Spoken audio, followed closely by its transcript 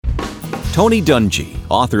Tony Dungy,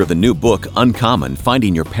 author of the new book Uncommon: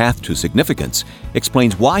 Finding Your Path to Significance,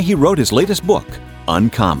 explains why he wrote his latest book,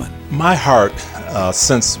 Uncommon. My heart,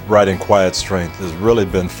 since writing Quiet Strength, has really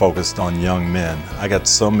been focused on young men. I got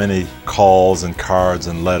so many calls and cards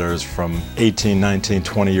and letters from 18, 19,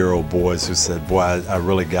 20-year-old boys who said, boy, I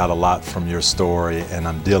really got a lot from your story, and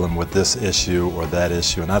I'm dealing with this issue or that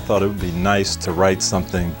issue. And I thought it would be nice to write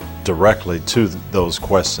something directly to those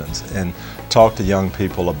questions and talk to young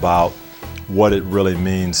people about what it really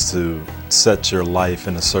means to set your life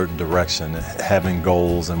in a certain direction, having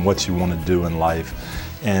goals and what you want to do in life.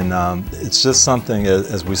 And it's just something,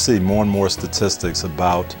 as we see more and more statistics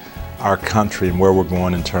about our country and where we're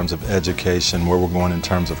going in terms of education, where we're going in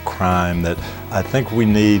terms of crime, that I think we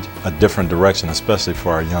need a different direction, especially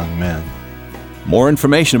for our young men. More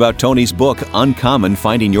information about Tony's book, Uncommon: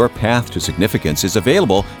 Finding Your Path to Significance, is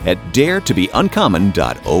available at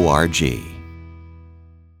daretobeuncommon.org.